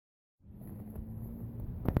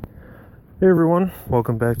Hey everyone,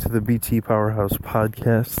 welcome back to the BT Powerhouse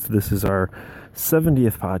podcast. This is our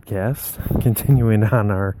 70th podcast, continuing on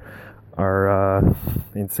our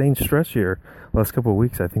insane stretch here. Last couple of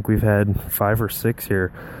weeks, I think we've had 5 or 6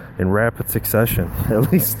 here in rapid succession,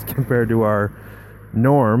 at least compared to our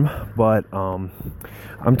norm. But I'm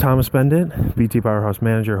Thomas Bendit, BT Powerhouse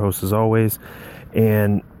manager, host as always,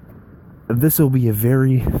 and this will be a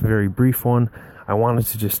very, very brief one. I wanted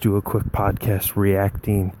to just do a quick podcast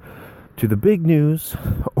reacting to the big news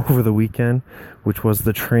over the weekend, which was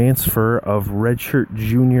the transfer of redshirt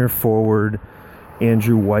junior forward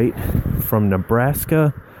Andrew White from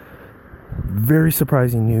Nebraska. Very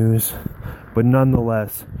surprising news, but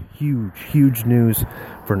nonetheless, huge news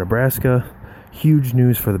for Nebraska, huge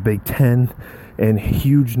news for the Big Ten, and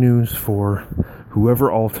huge news for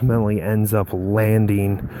whoever ultimately ends up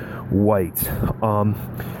landing White.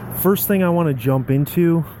 First thing I want to jump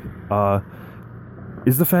into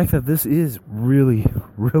is the fact that this is really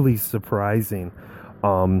surprising.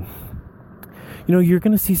 You're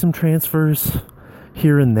going to see some transfers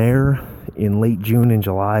here and there in late June and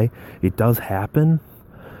July. It does happen,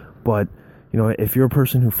 but if you're a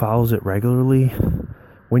person who follows it regularly,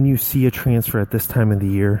 when you see a transfer at this time of the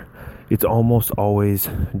year, it's almost always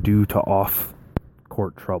due to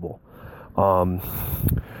off-court trouble. A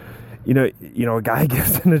guy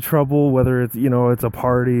gets into trouble, whether it's, it's a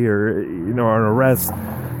party or, an arrest,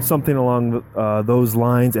 something along those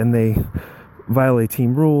lines, and they violate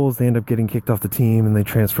team rules, they end up getting kicked off the team, and they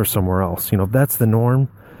transfer somewhere else. That's the norm.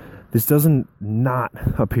 This doesn't not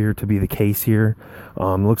appear to be the case here.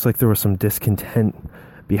 Looks like there was some discontent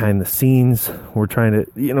behind the scenes. We're trying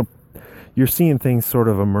to, you're seeing things sort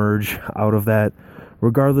of emerge out of that,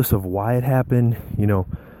 regardless of why it happened.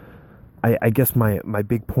 I guess my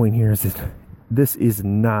big point here is that this is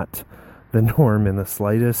not the norm in the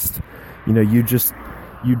slightest. You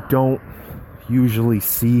don't usually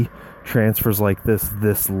see transfers like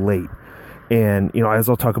this late. And, as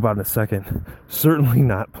I'll talk about in a second, certainly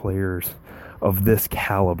not players of this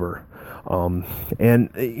caliber.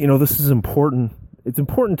 This is important. It's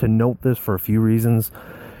important to note this for a few reasons.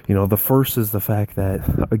 The first is the fact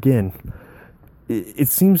that, again, it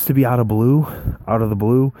seems to be out of the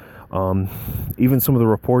blue. Even some of the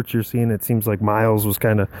reports you're seeing, it seems like Miles was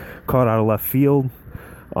kind of caught out of left field.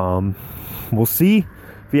 We'll see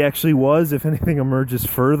if he actually was, if anything emerges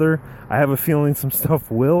further. I have a feeling some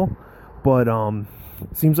stuff will, but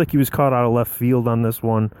it seems like he was caught out of left field on this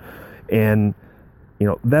one. And,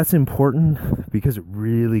 that's important because it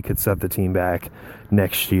really could set the team back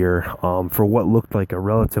next year for what looked like a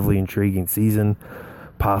relatively intriguing season,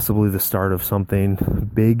 possibly the start of something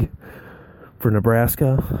big for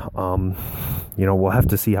Nebraska. We'll have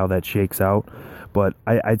to see how that shakes out. But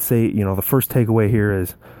I'd say, the first takeaway here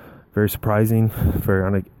is very surprising,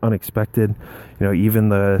 very unexpected. Even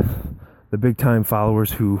the big-time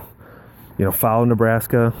followers who, follow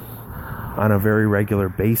Nebraska on a very regular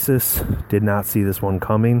basis did not see this one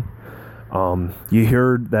coming. You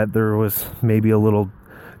heard that there was maybe a little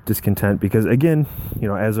discontent because, again,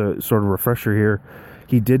 as a sort of refresher here,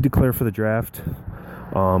 he did declare for the draft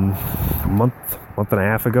a month and a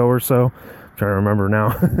half ago or so. I'm trying to remember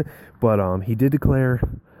now. But he did declare,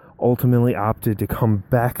 ultimately opted to come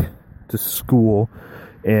back to school,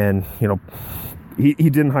 and he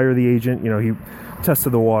didn't hire the agent. He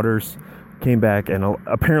tested the waters, came back, and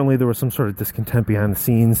apparently there was some sort of discontent behind the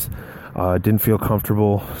scenes. Didn't feel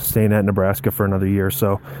comfortable staying at Nebraska for another year,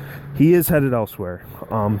 so he is headed elsewhere.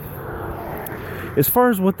 As far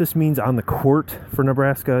as what this means on the court for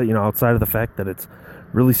Nebraska, outside of the fact that it's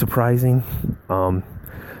really surprising, a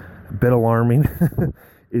bit alarming,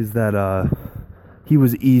 is that he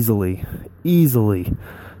was easily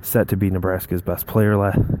set to be Nebraska's best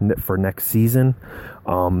player for next season.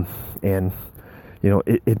 And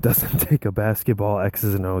it doesn't take a basketball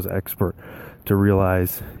X's and O's expert to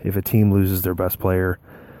realize if a team loses their best player,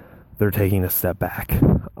 they're taking a step back.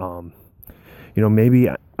 Maybe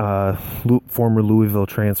former Louisville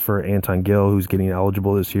transfer Anton Gill, who's getting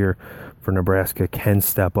eligible this year for Nebraska, can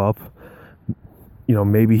step up.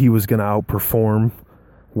 Maybe he was going to outperform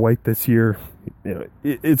White this year.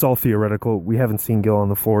 It's all theoretical. We haven't seen Gill on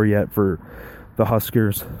the floor yet for the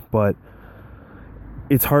Huskers, but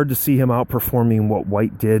it's hard to see him outperforming what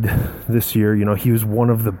White did this year. He was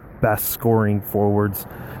one of the best scoring forwards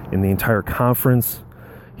in the entire conference.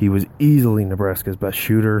 He was easily Nebraska's best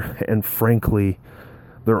shooter, and frankly,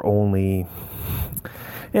 their only...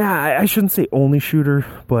 I shouldn't say only shooter,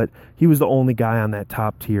 but he was the only guy on that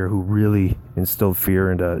top tier who really instilled fear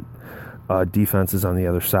into defenses on the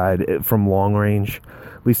other side from long range,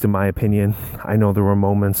 at least in my opinion. I know there were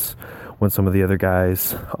moments when some of the other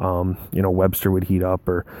guys, Webster would heat up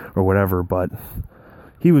or whatever, but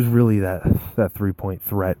he was really that 3-point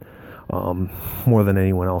threat more than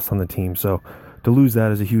anyone else on the team. So to lose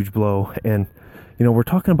that is a huge blow. And, we're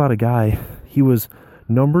talking about a guy, he was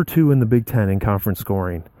number 2 in the Big Ten in conference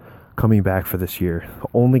scoring coming back for this year. The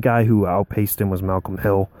only guy who outpaced him was Malcolm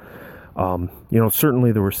Hill.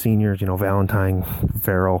 Certainly there were seniors, Valentine,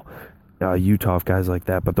 Farrell, Utah, guys like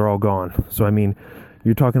that, but they're all gone. So,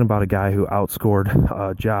 you're talking about a guy who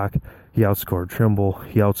outscored Jock, he outscored Trimble,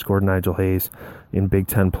 he outscored Nigel Hayes in Big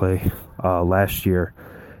Ten play last year,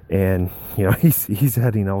 and he's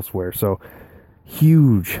heading elsewhere. So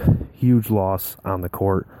huge loss on the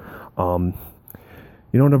court.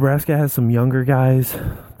 Nebraska has some younger guys.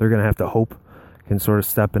 They're gonna have to hope can sort of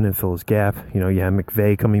step in and fill his gap. You have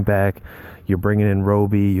McVay coming back. You're bringing in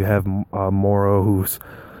Roby. You have Morrow, who's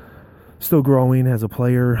still growing as a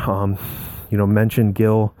player. Mentioned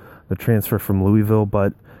Gill, the transfer from Louisville,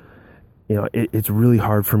 but it's really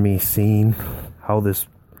hard for me seeing how this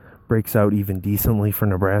breaks out even decently for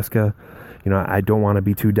Nebraska. I don't want to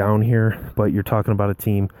be too down here, but you're talking about a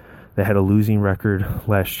team that had a losing record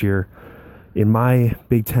last year. In my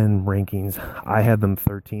Big Ten rankings, I had them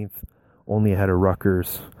 13th, only ahead of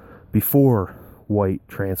Rutgers before White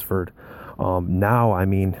transferred. Now,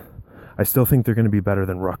 I still think they're going to be better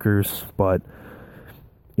than Rutgers, but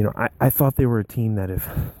I thought they were a team that if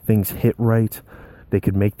things hit right, they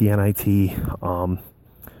could make the NIT.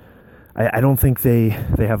 I don't think they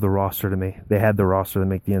have the roster to make. They had the roster to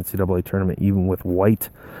make the NCAA tournament, even with White.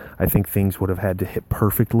 I think things would have had to hit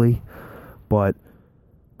perfectly, but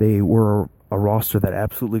they were a roster that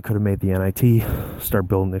absolutely could have made the NIT. Start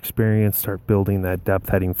building experience, start building that depth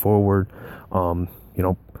heading forward.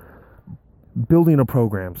 Building a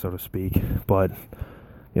program, so to speak. But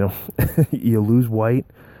you lose White.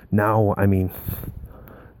 Now,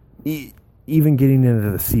 even getting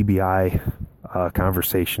into the CBI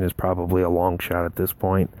conversation is probably a long shot at this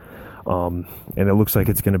point. And it looks like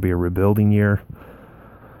it's going to be a rebuilding year.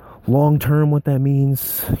 Long term, what that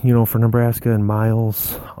means, for Nebraska and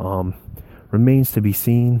Miles, remains to be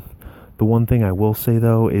seen. The one thing I will say,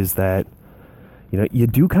 though, is that, you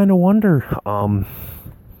do kind of wonder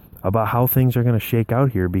about how things are going to shake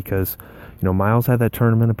out here because, Miles had that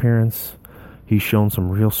tournament appearance. He's shown some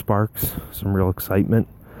real sparks, some real excitement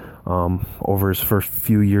over his first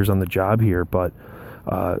few years on the job here. But,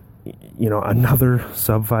 another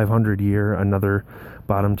sub-500 year, another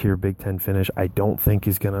bottom-tier Big Ten finish, I don't think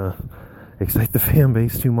is going to excite the fan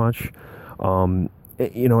base too much. And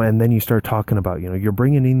then you start talking about, you're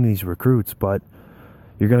bringing in these recruits, but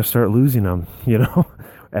you're going to start losing them,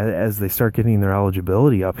 as they start getting their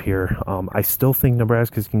eligibility up here. I still think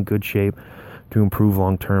Nebraska's in good shape to improve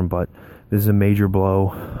long-term, but this is a major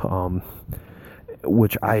blow,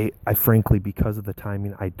 which I frankly, because of the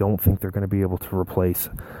timing, I don't think they're going to be able to replace.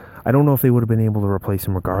 I don't know if they would have been able to replace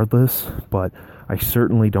him regardless, but I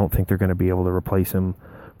certainly don't think they're going to be able to replace him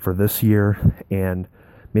for this year and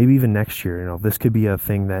maybe even next year. This could be a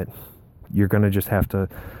thing that you're going to just have to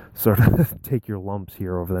sort of take your lumps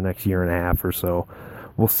here over the next year and a half or so.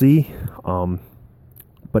 We'll see.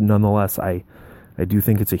 But nonetheless, I do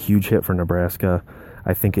think it's a huge hit for Nebraska.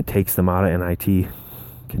 I think it takes them out of NIT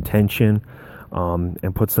contention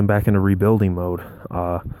and puts them back into rebuilding mode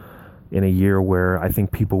in a year where I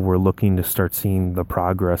think people were looking to start seeing the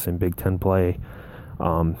progress in Big Ten play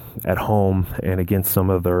at home and against some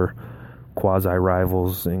of their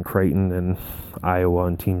quasi-rivals in Creighton and Iowa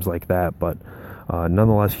and teams like that. But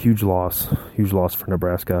nonetheless, huge loss for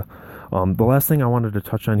Nebraska. The last thing I wanted to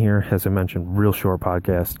touch on here, as I mentioned, real short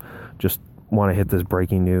podcast, just want to hit this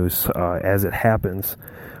breaking news as it happens,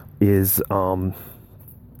 is, I'm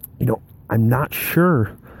not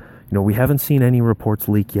sure, we haven't seen any reports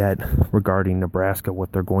leak yet regarding Nebraska,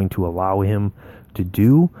 what they're going to allow him to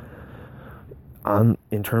do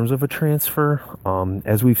in terms of a transfer.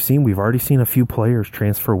 As we've already seen a few players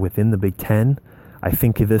transfer within the Big Ten. I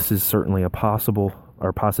think this is certainly a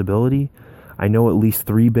possibility. I know at least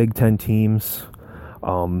 3 Big Ten teams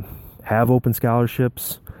have open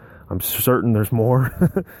scholarships. I'm certain there's more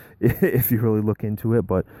if you really look into it,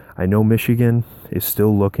 but I know Michigan is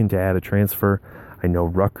still looking to add a transfer. I know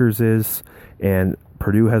Rutgers is, and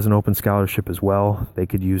Purdue has an open scholarship as well. They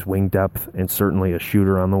could use wing depth and certainly a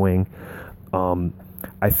shooter on the wing.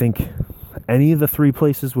 I think any of the 3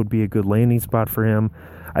 places would be a good landing spot for him.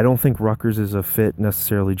 I don't think Rutgers is a fit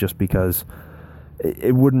necessarily just because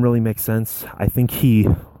it wouldn't really make sense. I think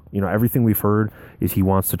everything we've heard is he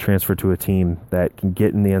wants to transfer to a team that can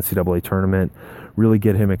get in the NCAA tournament, really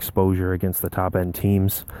get him exposure against the top-end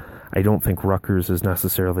teams. I don't think Rutgers is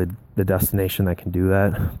necessarily the destination that can do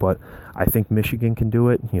that, but I think Michigan can do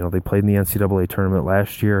it. They played in the NCAA tournament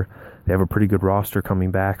last year. They have a pretty good roster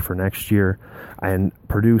coming back for next year, and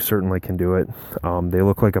Purdue certainly can do it. They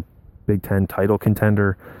look like a Big Ten title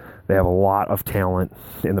contender. They have a lot of talent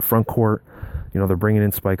in the front court. They're bringing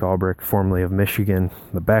in Spike Albright, formerly of Michigan.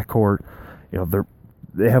 The backcourt,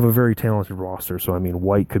 they have a very talented roster. So,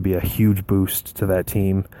 White could be a huge boost to that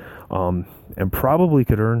team, and probably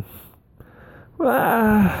could earn.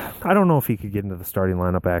 I don't know if he could get into the starting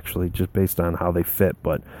lineup, actually, just based on how they fit,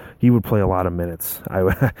 but he would play a lot of minutes. I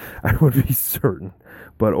would be certain.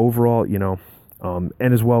 But overall, and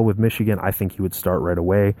as well with Michigan, I think he would start right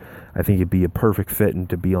away. I think he'd be a perfect fit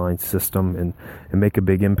into Beilein's system and make a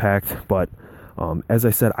big impact. But as I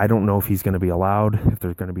said, I don't know if he's going to be allowed, if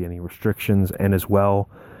there's going to be any restrictions. And as well,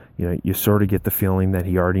 you sort of get the feeling that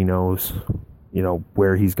he already knows,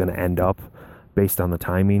 where he's going to end up based on the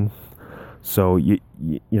timing. So,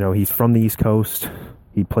 he's from the East Coast.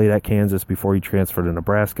 He played at Kansas before he transferred to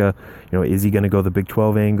Nebraska. Is he going to go the Big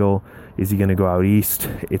 12 angle? Is he going to go out east?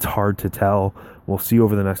 It's hard to tell. We'll see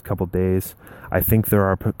over the next couple days. I think there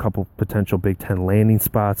are a couple potential Big Ten landing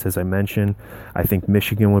spots, as I mentioned. I think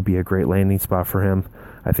Michigan would be a great landing spot for him.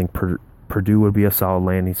 I think Purdue would be a solid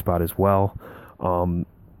landing spot as well.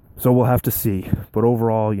 So we'll have to see. But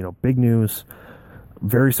overall, big news.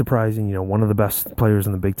 Very surprising. One of the best players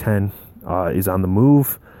in the Big Ten is on the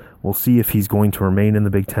move. We'll see if he's going to remain in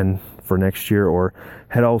the Big Ten for next year or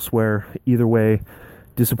head elsewhere. Either way,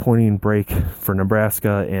 disappointing break for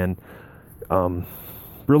Nebraska, and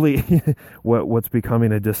really what's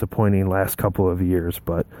becoming a disappointing last couple of years.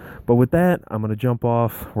 But with that, I'm going to jump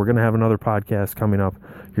off. We're going to have another podcast coming up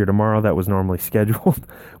here tomorrow that was normally scheduled.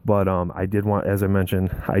 But I did want, as I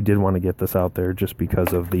mentioned, to get this out there just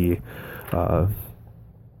because of the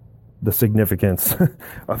significance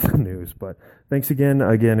of the news. But thanks again.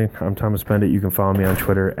 I'm Thomas Bendit. You can follow me on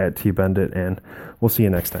Twitter @TBendit, and we'll see you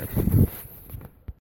next time.